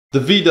The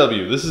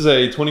VW, this is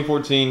a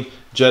 2014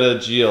 Jetta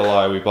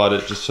GLI. We bought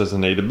it just as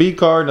an A to B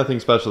car,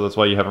 nothing special. That's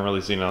why you haven't really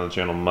seen it on the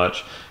channel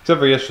much, except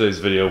for yesterday's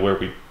video where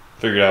we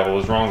figured out what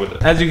was wrong with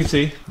it. As you can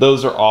see,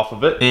 those are off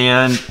of it.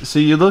 And so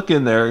you look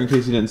in there, in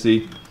case you didn't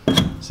see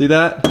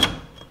that?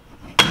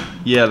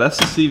 Yeah, that's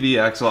the CV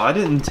axle. I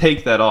didn't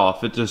take that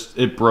off,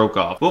 it broke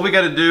off. What we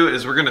gotta do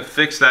is we're gonna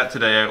fix that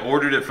today. I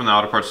ordered it from the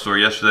auto parts store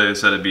yesterday. They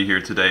said it'd be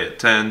here today at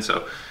 10,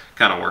 so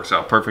kind of works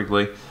out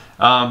perfectly.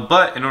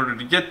 But in order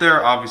to get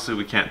there, obviously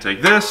we can't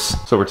take this.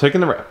 So we're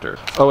taking the Raptor.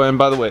 Oh, and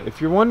by the way, if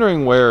you're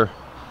wondering where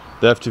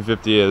the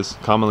F-250 is,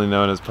 commonly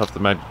known as Puff the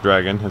Magic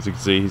Dragon, as you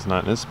can see, he's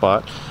not in his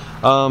spot.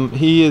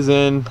 He is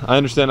in, I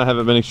understand I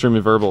haven't been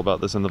extremely verbal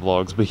about this in the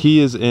vlogs, but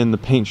he is in the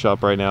paint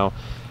shop right now,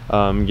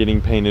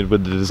 getting painted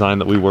with the design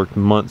that we worked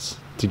months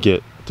to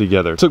get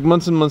together. It took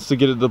months and months to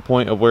get it to the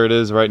point of where it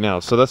is right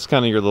now. So that's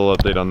kind of your little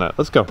update on that.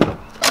 Let's go.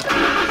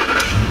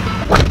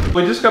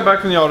 We just got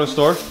back from the auto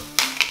store.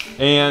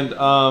 And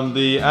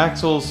the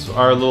axles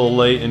are a little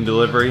late in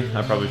delivery.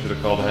 I probably should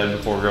have called ahead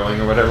before going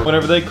or whatever.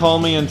 Whenever they call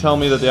me and tell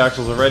me that the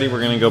axles are ready,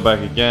 we're gonna go back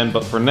again.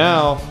 But for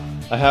now,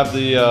 I have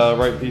the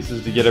right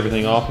pieces to get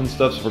everything off and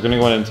stuff. So we're gonna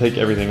go ahead and take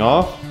everything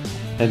off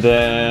and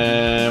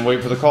then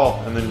wait for the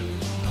call and then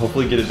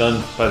hopefully get it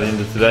done by the end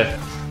of today.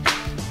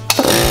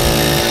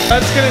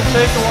 That's gonna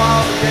take a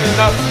while to get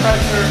enough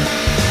pressure,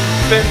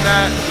 spin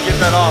that to get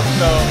that off.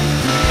 So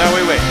now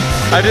wait.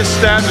 I just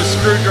stabbed a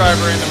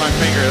screwdriver into my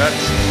finger.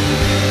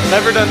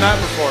 Never done that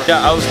before.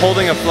 Yeah, I was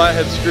holding a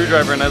flathead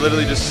screwdriver and I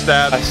literally just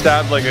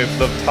stabbed like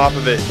the top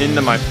of it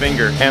into my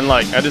finger. And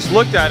like, I just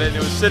looked at it and it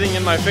was sitting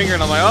in my finger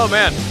and I'm like, oh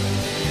man,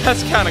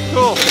 that's kind of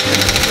cool.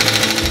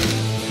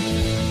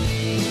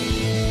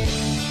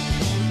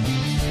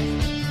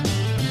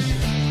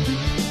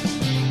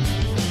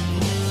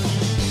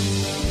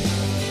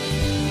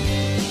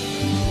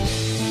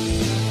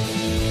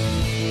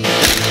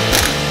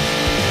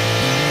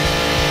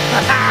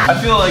 I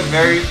feel like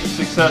very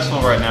successful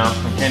right now.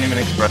 I can't even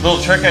express.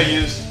 Little trick I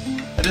used,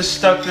 I just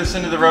stuck this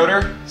into the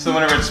rotor, so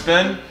whenever it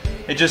spin,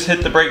 it just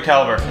hit the brake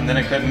caliper and then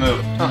it couldn't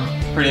move.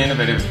 Huh, pretty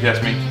innovative if you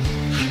ask me.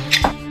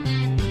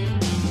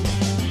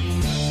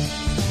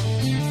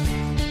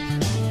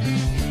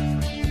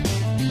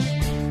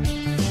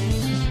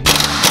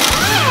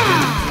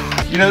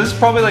 You know, this is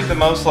probably like the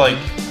most like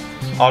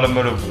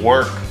automotive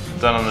work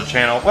done on the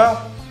channel.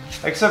 Well,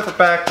 except for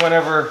back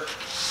whenever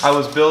I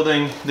was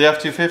building the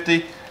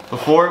F-250,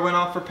 before it went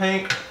off for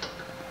paint.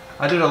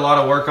 I did a lot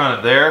of work on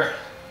it there,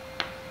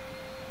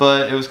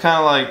 but it was kind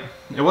of like,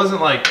 it wasn't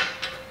like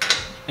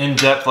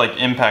in-depth like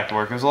impact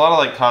work. It was a lot of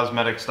like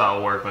cosmetic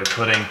style work, like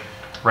putting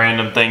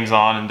random things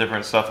on and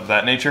different stuff of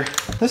that nature.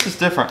 This is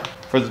different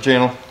for the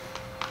channel.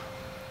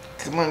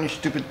 Come on, you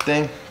stupid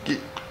thing. Get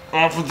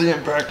off of the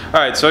impact. All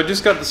right, so I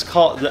just got this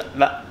call.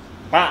 Got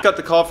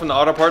the call from the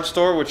auto parts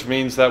store, which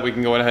means that we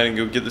can go ahead and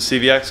go get the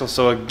CV axle.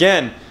 So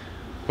again,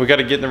 we got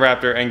to get in the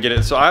Raptor and get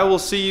it. So I will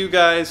see you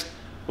guys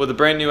with a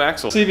brand new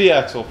axle. CV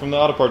axle from the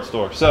auto parts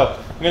store. So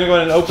I'm going to go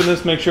ahead and open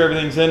this, make sure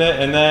everything's in it,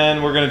 and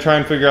then we're going to try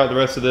and figure out the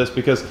rest of this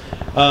because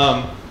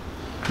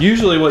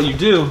usually what you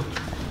do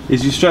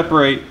is you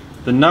separate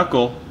the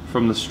knuckle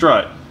from the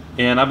strut.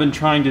 And I've been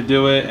trying to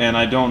do it and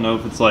I don't know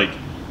if it's like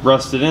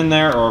rusted in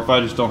there or if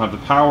I just don't have the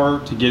power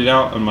to get it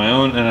out on my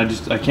own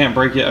and I can't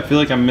break it. I feel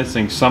like I'm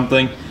missing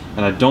something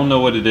and I don't know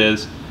what it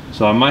is.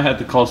 So I might have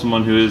to call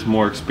someone who is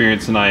more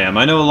experienced than I am.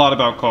 I know a lot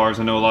about cars,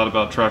 I know a lot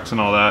about trucks and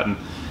all that and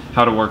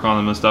how to work on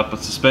them and stuff, but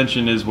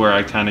suspension is where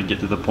I kind of get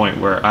to the point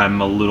where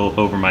I'm a little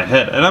over my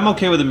head. And I'm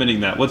okay with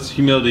admitting that. What's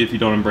humility if you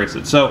don't embrace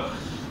it? So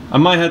I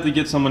might have to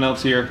get someone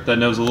else here that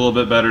knows a little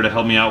bit better to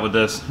help me out with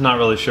this. Not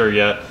really sure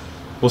yet.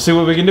 We'll see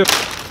what we can do.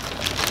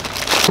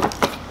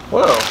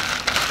 Whoa.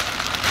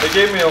 They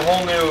gave me a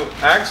whole new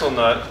axle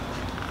nut,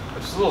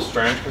 which is a little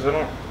strange because I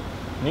don't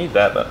need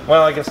that, but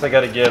well, I guess I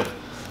gotta give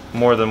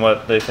more than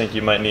what they think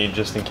you might need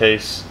just in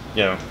case,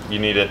 you know, you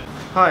need it.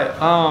 Hi,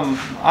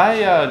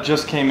 I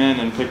just came in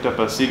and picked up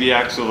a CV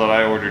axle that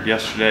I ordered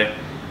yesterday,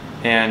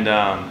 and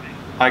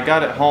I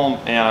got it home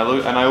and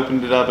I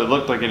opened it up. It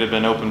looked like it had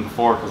been opened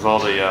before because all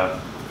the a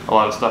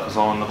lot of stuff is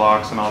all in the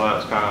box and all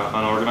that is kind of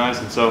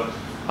unorganized. And so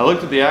I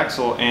looked at the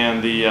axle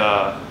and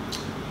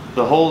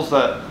the holes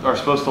that are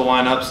supposed to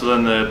line up so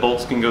then the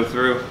bolts can go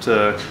through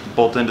to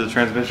bolt into the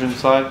transmission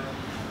side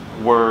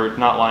were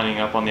not lining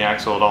up on the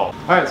axle at all.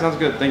 All right, sounds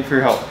good. Thank you for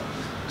your help.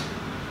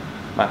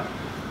 Bye.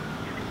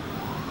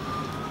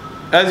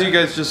 As you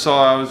guys just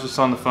saw, I was just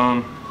on the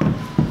phone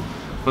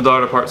with the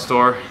auto parts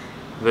store.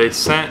 They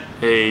sent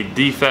a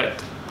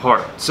defect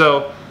part.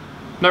 So,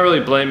 not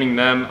really blaming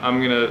them.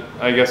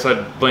 I guess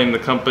I'd blame the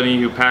company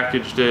who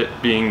packaged it,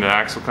 being the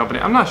axle company.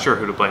 I'm not sure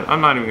who to blame.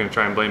 I'm not even gonna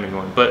try and blame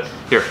anyone, but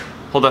here,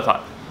 hold that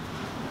thought.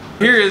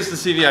 Here is the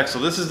CV axle.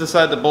 This is the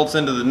side that bolts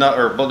into the nut,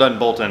 or doesn't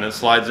bolt in, it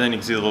slides in. You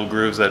can see the little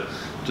grooves that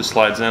just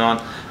slides in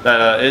on.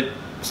 It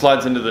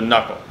slides into the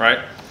knuckle, right?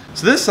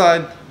 So this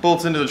side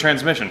bolts into the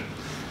transmission.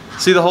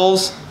 See the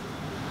holes?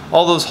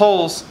 All those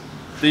holes,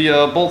 the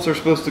bolts are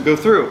supposed to go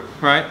through,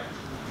 right?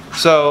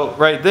 So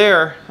right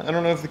there, I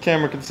don't know if the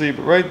camera can see,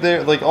 but right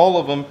there, like all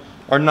of them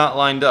are not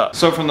lined up.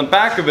 So from the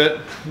back of it,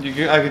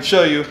 I could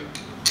show you,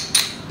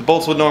 the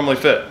bolts would normally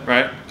fit,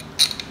 right?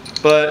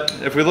 But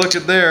if we look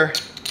at there,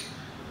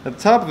 at the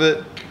top of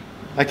it,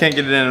 I can't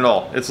get it in at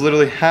all. It's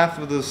literally half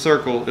of the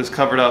circle is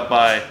covered up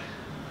by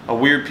a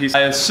weird piece.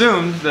 I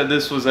assumed that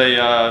this was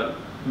a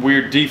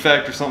weird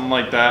defect or something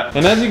like that.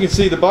 And as you can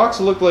see, the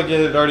box looked like it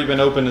had already been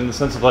opened in the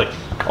sense of like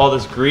all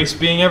this grease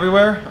being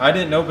everywhere. I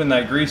didn't open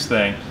that grease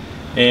thing,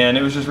 and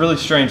it was just really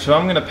strange. So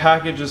I'm gonna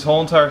package this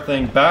whole entire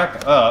thing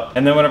back up,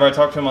 and then whenever I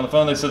talked to him on the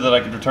phone, they said that I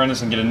could return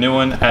this and get a new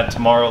one at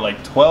tomorrow,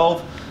 like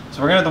 12.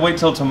 So we're gonna have to wait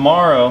till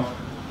tomorrow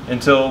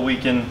until we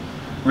can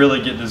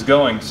really get this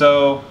going.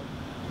 So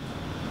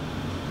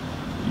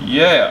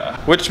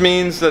yeah, which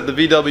means that the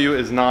VW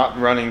is not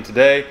running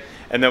today,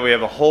 and that we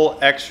have a whole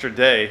extra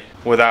day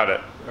without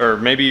it, or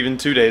maybe even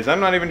 2 days. I'm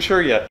not even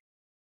sure yet.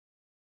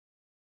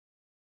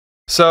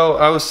 So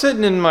I was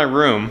sitting in my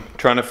room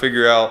trying to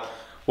figure out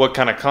what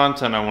kind of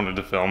content I wanted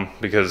to film,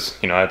 because,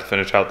 you know, I had to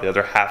finish out the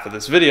other half of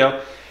this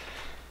video.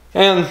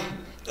 And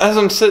as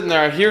I'm sitting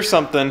there, I hear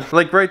something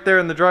like right there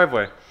in the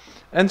driveway.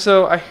 And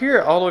so I hear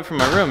it all the way from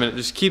my room, and it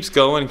just keeps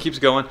going and keeps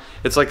going.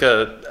 It's like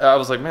I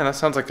was like, man, that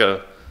sounds like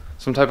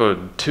some type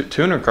of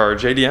tuner car,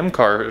 JDM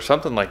car or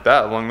something like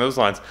that along those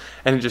lines.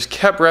 And it just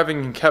kept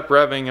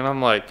revving, and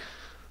I'm like,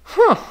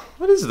 huh,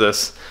 what is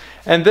this?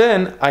 And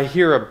then I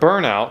hear a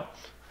burnout,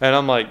 and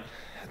I'm like,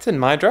 that's in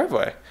my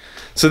driveway.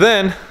 So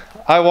then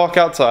I walk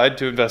outside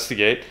to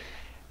investigate,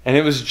 and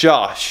it was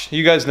Josh.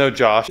 You guys know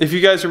Josh. If you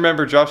guys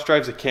remember, Josh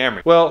drives a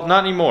Camry. Well,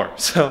 not anymore.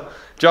 So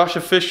Josh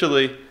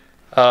officially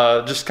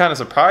just kind of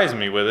surprised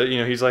me with it. You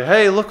know, he's like,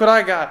 hey, look what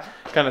I got,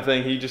 kind of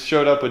thing. He just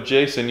showed up with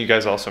Jason. You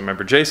guys also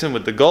remember Jason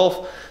with the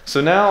Golf. So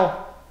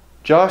now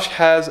Josh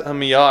has a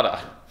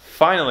Miata.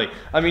 Finally.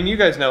 I mean, you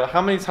guys know,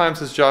 how many times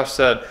has Josh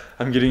said,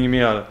 I'm getting a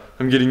Miata,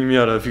 I'm getting a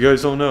Miata. If you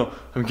guys don't know,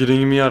 I'm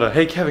getting a Miata.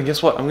 Hey Kevin,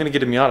 guess what? I'm gonna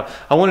get a Miata.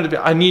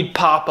 I need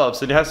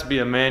pop-ups. It has to be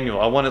a manual.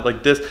 I want it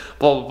like this,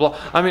 blah, blah, blah.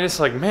 I mean, it's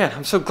like, man,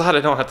 I'm so glad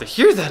I don't have to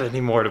hear that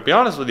anymore, to be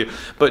honest with you.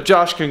 But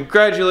Josh,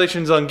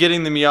 congratulations on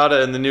getting the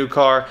Miata and the new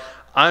car.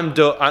 I'm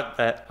dope.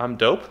 I'm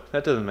dope?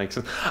 That doesn't make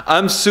sense.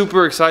 I'm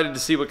super excited to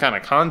see what kind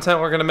of content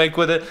we're gonna make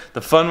with it,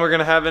 the fun we're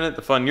gonna have in it,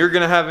 the fun you're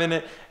gonna have in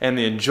it, and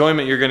the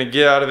enjoyment you're gonna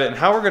get out of it, and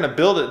how we're gonna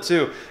build it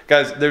too.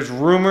 Guys, there's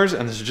rumors,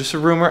 and this is just a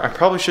rumor. I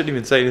probably shouldn't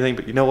even say anything,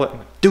 but you know what? I'm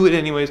gonna do it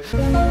anyways.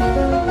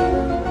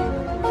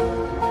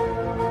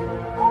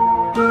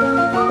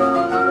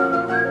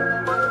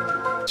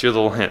 Your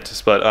little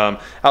hint,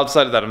 but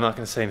outside of that, I'm not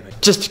gonna say anything,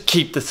 just to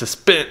keep the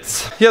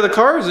suspense. Yeah, the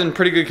car is in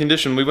pretty good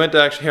condition. We went to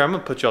actually, here, I'm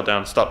gonna put y'all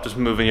down, stop just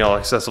moving y'all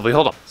excessively.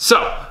 Hold on.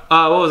 So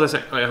what was I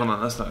saying? Wait, hold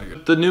on, that's not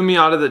good. The new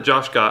Miata that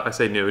Josh got, I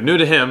say new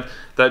to him,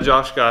 that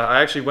Josh got,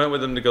 I actually went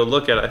with him to go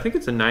look at it. I think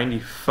it's a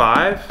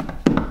 95.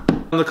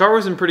 The car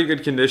was in pretty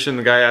good condition.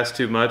 The guy asked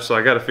too much, so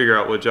I got to figure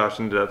out what Josh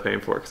ended up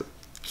paying for it.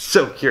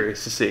 So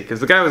curious to see, because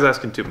the guy was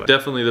asking too much.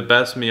 Definitely the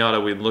best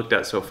Miata we'd looked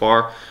at so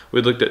far.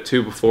 We'd looked at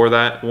two before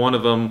that. One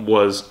of them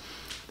was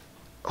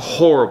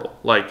horrible,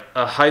 like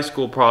a high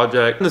school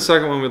project. And the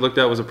second one we looked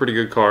at was a pretty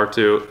good car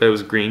too. It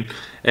was green,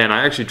 and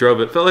I actually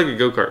drove it. It felt like a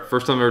go-kart.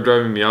 First time ever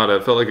driving Miata,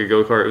 it felt like a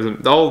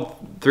go-kart. All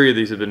three of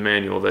these have been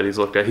manual that he's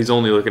looked at. He's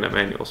only looking at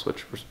manuals,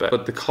 which respect.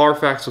 But the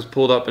Carfax was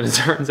pulled up, and it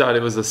turns out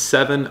it was a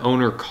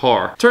 7-owner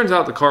car. Turns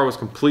out the car was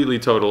completely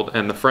totaled,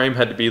 and the frame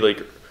had to be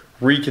like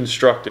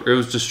reconstructed. It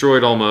was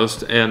destroyed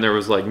almost, and there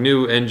was like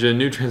new engine,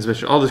 new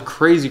transmission, all this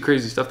crazy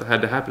stuff that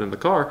had to happen in the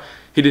car.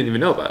 He didn't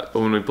even know about it.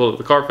 But when we pulled up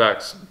the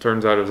Carfax, it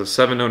turns out it was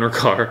a 7-owner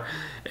car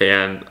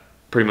and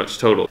pretty much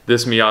totaled.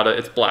 This Miata,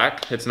 it's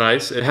black, it's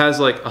nice. It has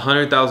like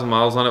 100,000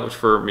 miles on it, which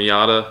for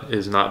Miata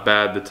is not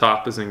bad. The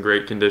top is in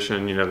great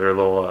condition. You know, they're a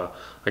little,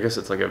 I guess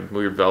it's like a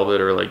weird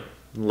velvet or like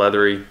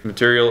leathery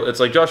material.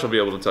 It's like Josh will be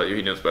able to tell you,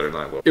 he knows better than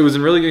I will. It was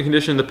in really good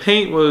condition. The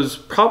paint was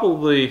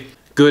probably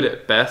good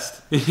at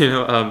best, you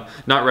know,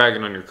 not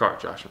ragging on your car,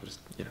 Josh, I'm just,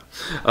 you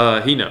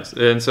know, he knows.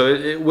 And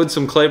so with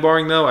some clay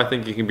barring though, I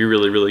think it can be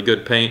really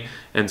good paint.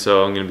 And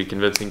so I'm going to be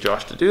convincing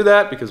Josh to do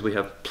that because we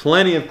have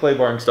plenty of clay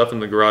barring stuff in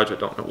the garage. I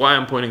don't know why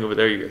I'm pointing over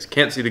there. You guys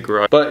can't see the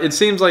garage. But it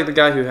seems like the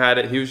guy who had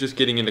it, he was just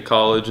getting into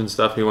college and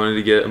stuff. He wanted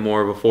to get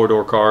more of a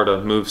 4-door car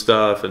to move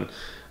stuff, and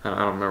I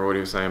don't remember what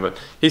he was saying, but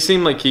he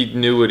seemed like he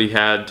knew what he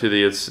had to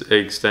the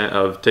extent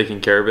of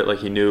taking care of it. Like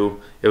he knew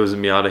it was a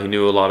Miata, he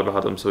knew a lot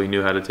about them, so he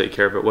knew how to take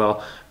care of it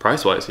well.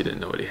 Price-wise, he didn't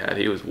know what he had.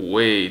 He was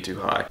way too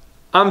high.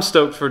 I'm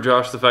stoked for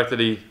Josh, the fact that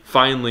he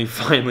finally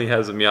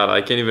has a Miata.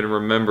 I can't even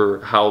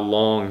remember how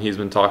long he's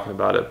been talking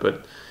about it,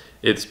 but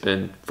it's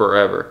been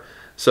forever.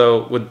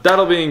 So with that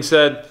all being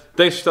said,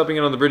 thanks for stopping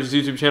in on the Bridges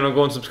YouTube channel.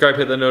 Go and subscribe,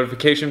 hit that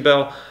notification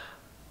bell.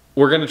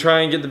 We're gonna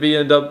try and get the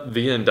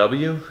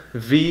V&W.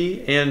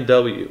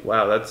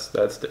 Wow, that's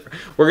different.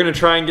 We're gonna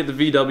try and get the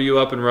VW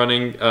up and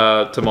running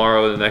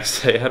tomorrow or the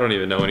next day. I don't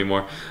even know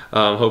anymore.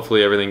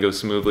 Hopefully everything goes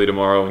smoothly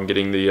tomorrow and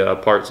getting the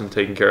parts and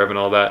taken care of and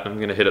all that. I'm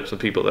gonna hit up some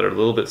people that are a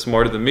little bit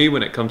smarter than me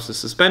when it comes to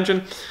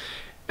suspension.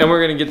 And we're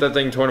gonna get that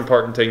thing torn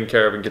apart and taken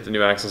care of and get the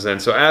new axles in.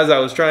 So as I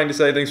was trying to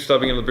say, thanks for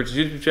stopping in on the Bridges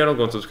YouTube channel.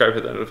 Go and subscribe,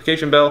 hit that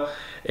notification bell.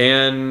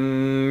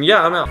 And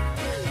yeah, I'm out.